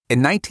In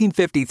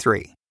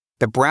 1953,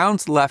 the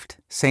Browns left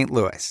St.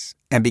 Louis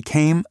and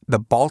became the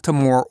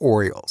Baltimore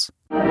Orioles.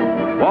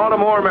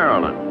 Baltimore,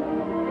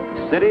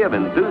 Maryland, city of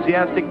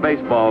enthusiastic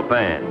baseball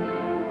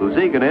fans whose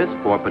eagerness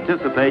for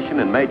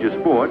participation in major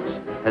sports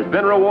has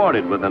been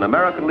rewarded with an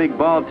American League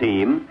ball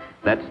team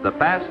that's the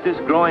fastest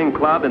growing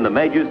club in the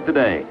majors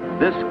today.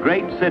 This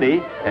great city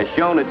has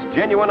shown its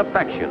genuine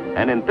affection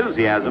and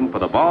enthusiasm for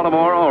the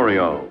Baltimore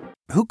Orioles.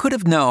 Who could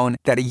have known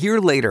that a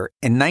year later,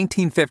 in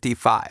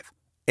 1955,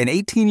 an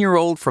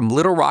 18-year-old from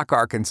Little Rock,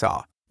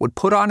 Arkansas, would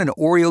put on an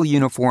Oriole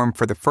uniform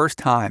for the first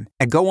time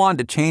and go on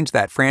to change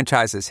that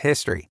franchise's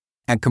history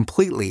and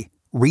completely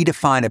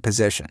redefine a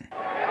position?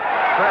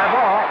 Grab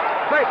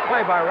ball. Great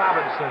play by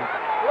Robinson.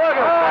 Look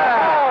at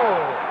that.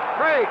 Oh,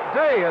 great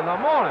day in the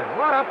morning.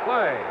 What a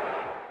play.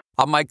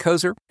 I'm Mike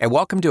Kozer, and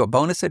welcome to a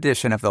bonus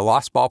edition of the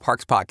Lost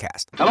Ballparks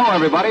podcast. Hello,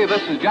 everybody.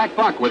 This is Jack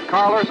Buck with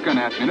Carl Erskine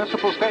at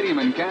Municipal Stadium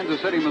in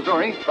Kansas City,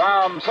 Missouri.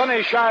 From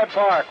Sunny Shibe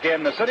Park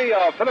in the city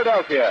of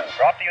Philadelphia.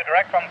 Brought to you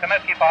direct from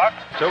Comiskey Park.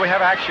 So we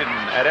have action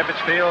at Ebbets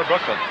Field,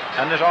 Brooklyn.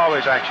 And there's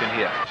always action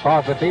here.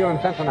 Across the field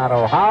in Cincinnati,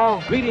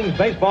 Ohio. Greetings,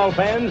 baseball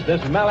fans.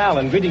 This is Mel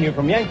Allen greeting you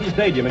from Yankee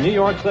Stadium in New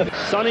York City.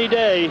 Sunny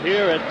day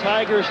here at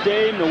Tiger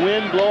Stadium. The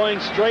wind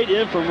blowing straight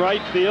in from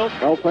right field.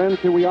 Well, friends,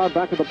 here we are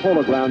back at the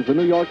Polo Grounds in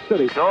New York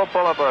City. So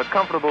pull up a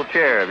comfortable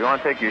chair. If you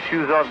want to take your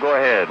shoes off, go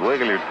ahead.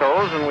 Wiggle your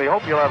toes, and we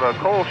hope you'll have a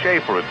cold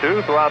shave or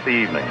two throughout the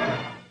evening.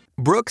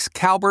 Brooks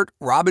Calbert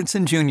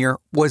Robinson Jr.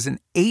 was an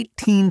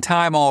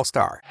 18-time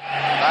All-Star.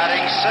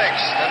 Batting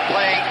sixth and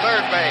playing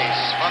third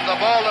base from the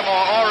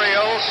Baltimore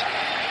Orioles,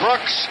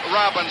 Brooks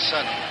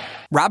Robinson.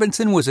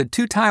 Robinson was a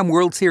two-time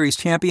World Series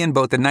champion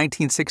both in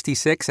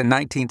 1966 and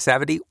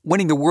 1970,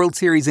 winning the World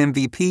Series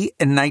MVP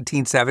in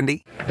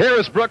 1970. Here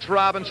is Brooks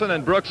Robinson,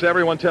 and Brooks,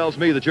 everyone tells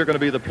me that you're going to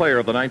be the player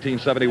of the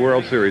 1970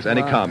 World Series.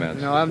 Any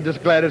comments? No, I'm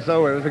just glad it's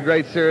over. It was a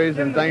great series,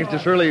 and things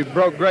just really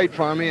broke great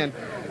for me. And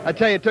I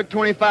tell you, it took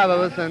 25 of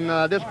us,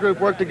 and this group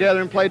worked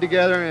together and played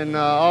together and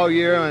all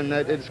year, and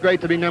it's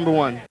great to be number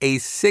one. A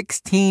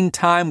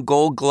 16-time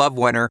Gold Glove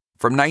winner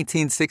from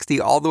 1960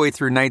 all the way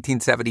through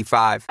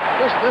 1975.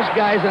 This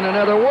guy's in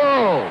another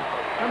world.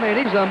 I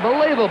mean, he's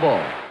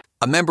unbelievable.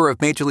 A member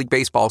of Major League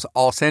Baseball's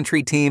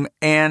All-Century team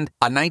and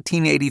a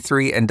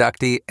 1983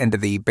 inductee into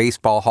the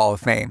Baseball Hall of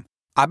Fame.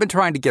 I've been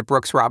trying to get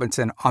Brooks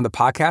Robinson on the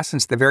podcast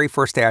since the very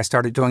first day I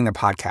started doing the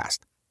podcast.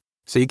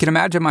 So you can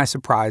imagine my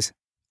surprise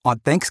on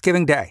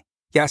Thanksgiving Day.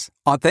 Yes,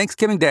 on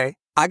Thanksgiving Day,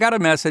 I got a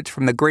message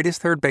from the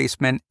greatest third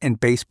baseman in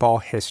baseball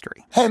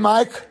history. Hey,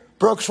 Mike.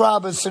 Brooks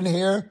Robinson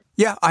here.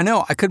 Yeah, I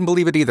know. I couldn't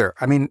believe it either.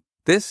 I mean,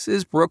 this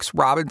is Brooks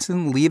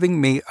Robinson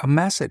leaving me a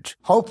message.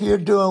 Hope you're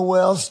doing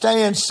well,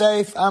 staying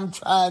safe. I'm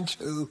trying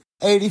to.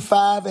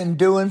 85 and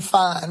doing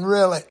fine,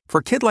 really. For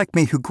a kid like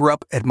me who grew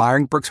up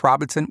admiring Brooks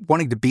Robinson,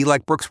 wanting to be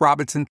like Brooks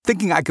Robinson,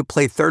 thinking I could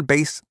play third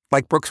base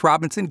like Brooks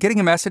Robinson, getting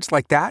a message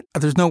like that,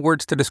 there's no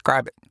words to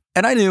describe it.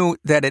 And I knew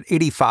that at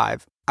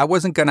 85, I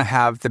wasn't going to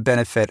have the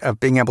benefit of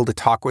being able to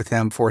talk with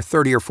him for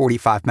 30 or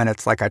 45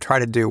 minutes like I try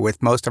to do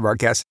with most of our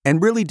guests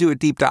and really do a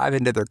deep dive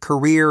into their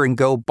career and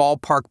go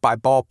ballpark by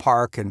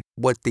ballpark and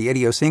what the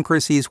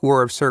idiosyncrasies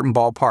were of certain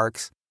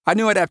ballparks. I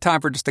knew I'd have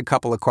time for just a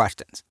couple of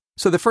questions.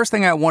 So the first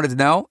thing I wanted to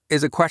know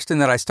is a question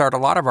that I start a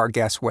lot of our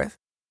guests with.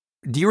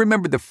 Do you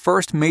remember the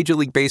first Major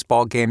League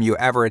Baseball game you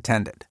ever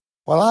attended?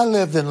 Well, I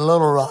lived in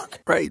Little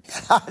Rock. Right.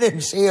 I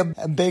didn't see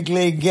a big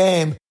league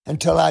game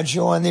until I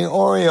joined the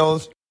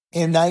Orioles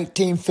in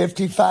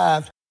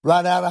 1955,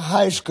 right out of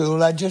high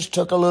school. I just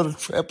took a little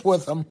trip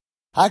with them.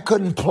 I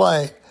couldn't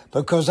play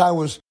because I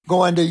was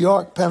going to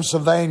York,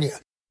 Pennsylvania,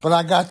 but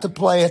I got to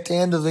play at the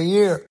end of the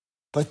year.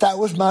 But that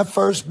was my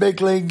first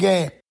big league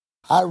game.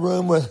 I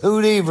roomed with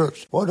Hoot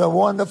Evers. What a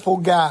wonderful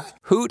guy.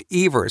 Hoot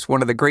Evers,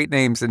 one of the great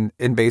names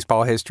in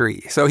baseball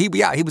history. So he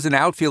was an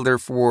outfielder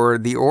for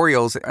the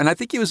Orioles, and I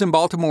think he was in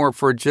Baltimore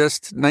for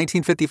just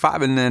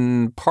 1955 and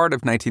then part of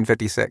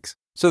 1956.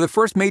 So the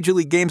first Major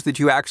League games that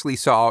you actually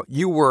saw,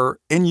 you were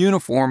in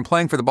uniform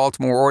playing for the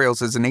Baltimore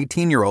Orioles as an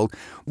 18-year-old.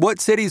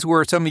 What cities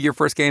were some of your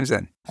first games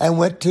in? I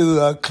went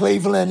to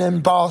Cleveland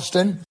and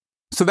Boston.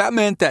 So that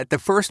meant that the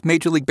first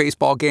Major League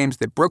Baseball games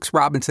that Brooks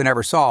Robinson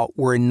ever saw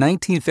were in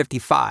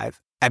 1955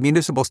 at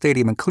Municipal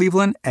Stadium in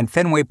Cleveland and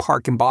Fenway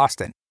Park in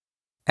Boston.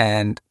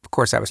 And, of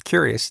course, I was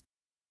curious.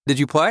 Did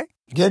you play?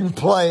 Didn't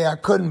play. I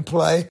couldn't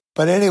play.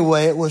 But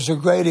anyway, it was a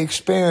great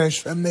experience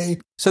for me.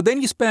 So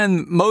then you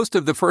spend most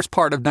of the first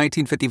part of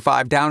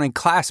 1955 down in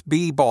Class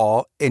B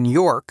ball in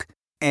York,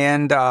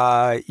 and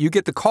you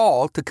get the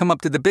call to come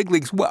up to the big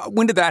leagues.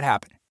 When did that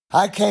happen?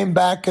 I came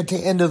back at the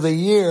end of the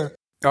year.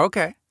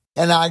 Okay.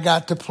 And I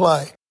got to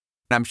play.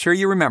 I'm sure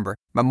you remember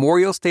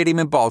Memorial Stadium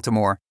in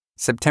Baltimore,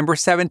 September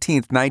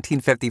 17th,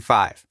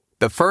 1955.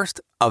 The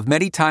first of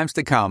many times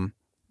to come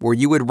where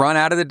you would run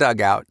out of the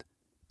dugout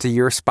to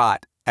your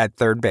spot at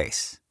third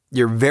base.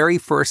 Your very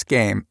first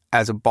game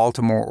as a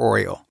Baltimore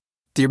Oriole.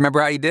 Do you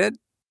remember how you did?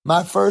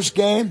 My first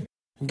game,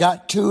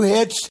 got 2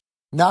 hits,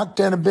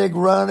 knocked in a big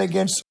run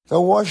against the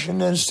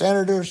Washington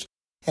Senators,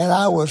 and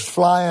I was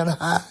flying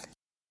high.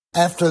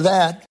 After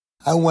that,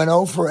 I went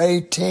 0 for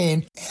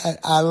 18, and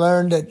I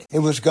learned that it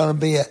was going to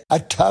be a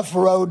tough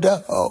road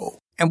to hoe.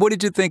 And what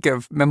did you think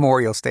of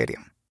Memorial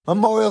Stadium?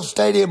 Memorial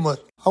Stadium was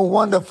a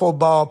wonderful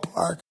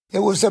ballpark. It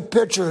was a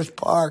pitcher's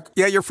park.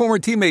 Yeah, your former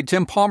teammate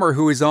Jim Palmer,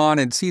 who was on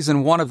in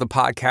season 1 of the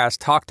podcast,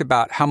 talked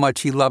about how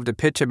much he loved to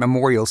pitch at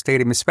Memorial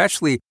Stadium,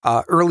 especially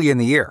early in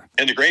the year.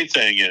 And the great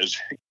thing is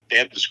they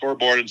had the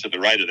scoreboard, and to the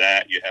right of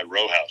that, you had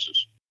row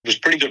houses. It was a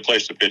pretty good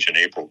place to pitch in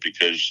April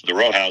because the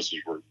row houses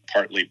were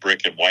partly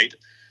brick and white.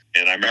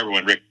 And I remember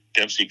when Rick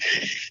Dempsey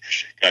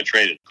got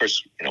traded. Of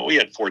course, we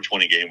had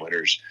 420 game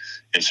winners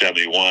in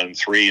 71,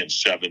 3 in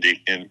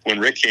 70. And when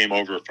Rick came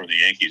over from the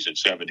Yankees in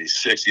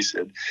 76, he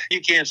said,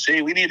 "You can't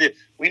see. We need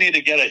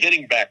to get a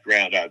hitting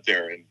background out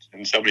there."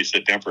 And somebody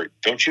said, "Demper,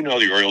 don't you know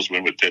the Orioles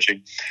win with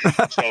pitching?"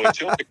 So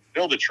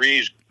until the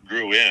trees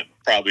grew in,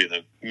 probably in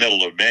the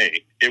middle of May,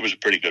 it was a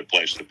pretty good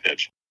place to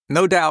pitch.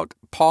 No doubt,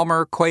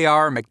 Palmer,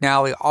 Cuellar,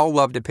 McNally all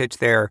loved to pitch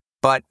there,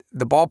 but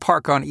the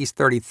ballpark on East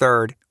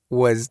 33rd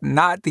was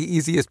not the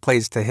easiest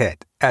place to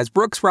hit, as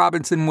Brooks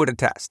Robinson would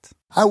attest.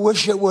 I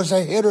wish it was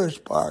a hitter's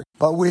park,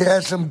 but we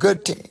had some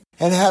good teams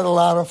and had a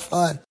lot of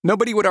fun.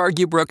 Nobody would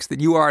argue, Brooks, that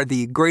you are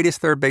the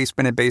greatest third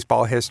baseman in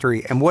baseball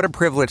history, and what a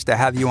privilege to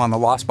have you on the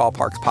Lost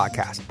Ballparks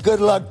podcast. Good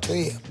luck to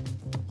you.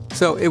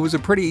 So it was a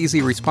pretty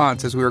easy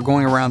response as we were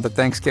going around the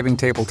Thanksgiving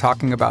table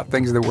talking about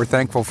things that we're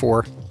thankful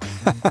for.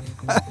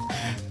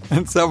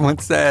 And someone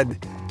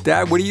said,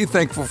 "Dad, what are you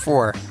thankful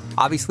for?"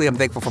 Obviously, I'm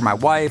thankful for my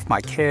wife,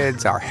 my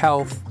kids, our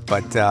health,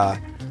 but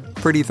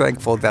pretty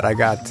thankful that I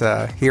got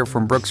to hear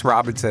from Brooks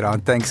Robinson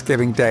on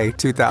Thanksgiving Day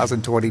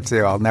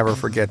 2022. I'll never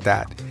forget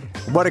that.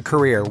 What a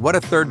career. What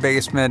a third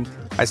baseman.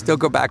 I still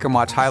go back and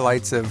watch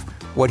highlights of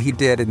what he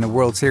did in the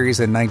World Series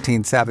in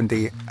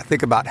 1970. I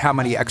think about how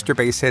many extra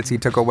base hits he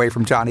took away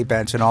from Johnny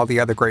Bench and all the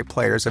other great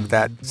players of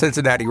that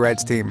Cincinnati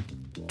Reds team.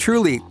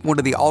 Truly one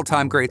of the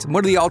all-time greats, and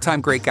one of the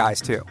all-time great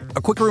guys, too.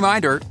 A quick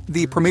reminder,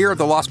 the premiere of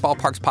the Lost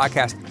Ballparks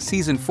podcast,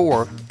 Season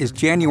 4, is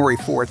January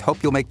 4th.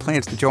 Hope you'll make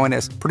plans to join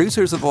us.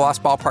 Producers of the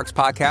Lost Ballparks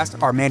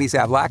podcast are Manny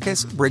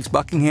Zavlakis, Briggs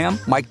Buckingham,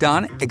 Mike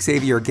Dunn,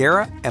 Xavier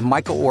Guerra, and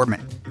Michael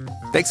Orman.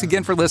 Thanks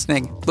again for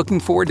listening. Looking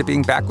forward to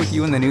being back with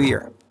you in the new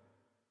year.